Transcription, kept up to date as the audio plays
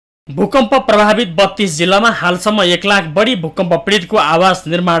भूकम्प प्रभावित 32 जिल्लामा हालसम्म 1 लाख बढी भूकम्प पीडितको आवास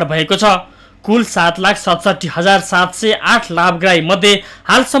निर्माण भएको छ। कुल 7,67,708 लाभग्राही मध्ये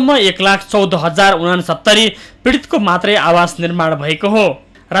हालसम्म 1,14,069 पीडितको मात्रै आवास निर्माण भएको हो।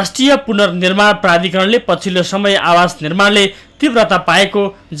 राष्ट्रिय पुनर्निर्माण प्राधिकरणले पछिल्लो समय आवास निर्माणले तीव्रता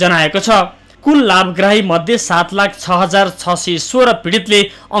पाएको जनाएको छ। कुल लाभग्राही मध्ये 7,06,616 पीडितले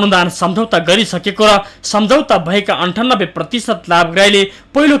अनुदान सम्झौता गरिसकेको र सम्झौता भएका 98% लाभग्राहीले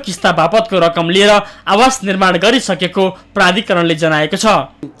पहिलो किस्ता बापतको रकम लिएर आवास निर्माण गरिसकेको प्राधिकरणले जनाएको छ।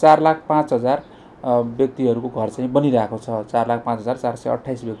 4,05,000 व्यक्तिहरूको घर चाहिँ बनिरहेको छ।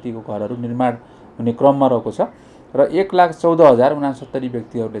 4,05,428 व्यक्तिको घरहरू निर्माण हुने क्रममा रहेको छ र 1,14,069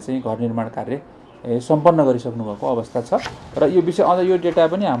 व्यक्तिहरूले चाहिँ घर निर्माण कार्य सम्पन्न गरिसक्नु भएको अवस्था छ। र यो विषय अझ यो डेटा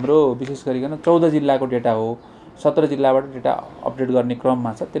पनि हाम्रो विशेष गरिकन 14 जिल्लाको डेटा हो। 17 जिल्लाबाट डेटा अपडेट गर्ने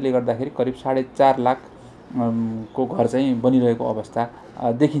क्रममा छ। त्यसले गर्दाखेरि करिब 4.5 लाख को घर चाहिँ बनिरहेको अवस्था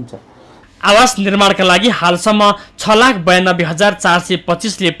देखिन्छ। आवास निर्माणका लागि हालसम्म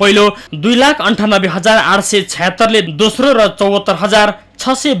 6,92,425 ले पहिलो, 2,98,876 ले दोस्रो र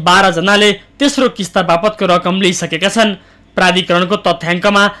 74,612 जनाले तेस्रो किस्ता बापतको रकम लिइसकेका छन्। प्राधिकरणको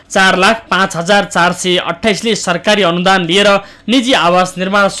तथ्याङ्कमा 4,05,428 ले सरकारी अनुदान लिएर निजी आवास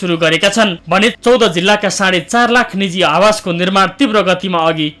निर्माण सुरु गरेका छन् भने 14 जिल्लाका 4.5 लाख निजी आवासको निर्माण तीव्र गतिमा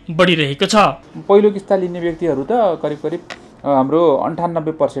अघि बढिरहेको छ। पहिलो किस्ता लिने व्यक्तिहरू त करिब हाम्रो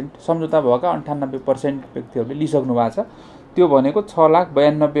 98% सम्झौता भएका 98% व्यक्तिहरूले लिइसक्नु भएको छ। त्यो भनेको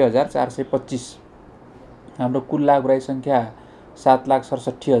 6,92,425। हाम्रो कुल लाभग्राही सङ्ख्या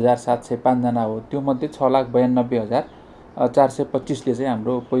 7,67,705 जना हो। त्यो मध्ये 6,92,425 ले चाहिँ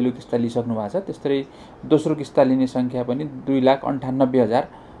हाम्रो पहिलो किस्ता लिइसक्नु भएको छ। त्यस्तै दोस्रो किस्ता लिने सङ्ख्या पनि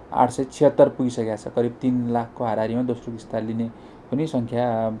 2,98,876 पुगिसकेको छ। करिब 3 लाखको हाराहारीमा दोस्रो किस्ता लिने पनि सङ्ख्या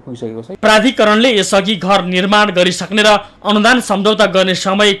पुगिसकेको छ। प्राधिकरणले यसअघि घर निर्माण गरिसक्ने र अनुदान सम्झौता गर्ने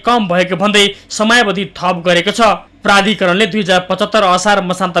समय कम भएको भन्दै समयावधि थप गरेको छ। प्राधिकरणले 2075 असार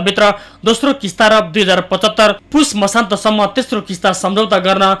मसान्तभित्र दोस्रो किस्ता र 2075 पुस मसान्तसम्म तेस्रो किस्ता सम्झौता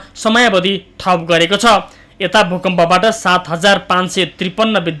गर्न समयावधि थप गरेको छ। यता भूकम्पबाट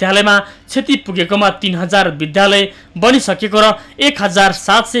 7,553 विद्यालयमा क्षति पुगेकोमा 3,000 विद्यालय बनिसकेको र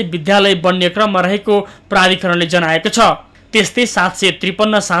 1,700 विद्यालय बन्ने क्रममा रहेको प्राधिकरणले जनाएको छ। त्यस्तै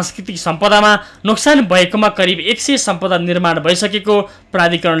 753 सांस्कृतिक सम्पदामा नोक्सान भएकोमा करिब 100 सम्पदा निर्माण भइसकेको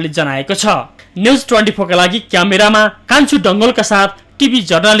प्राधिकरणले जनाएको छ। न्यूज 24 का लागि क्यामेरामा कान्छु डङ्गोलका साथ टिभी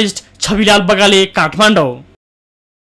जर्नलिस्ट छविलाल बगाले, काठमाडौँ।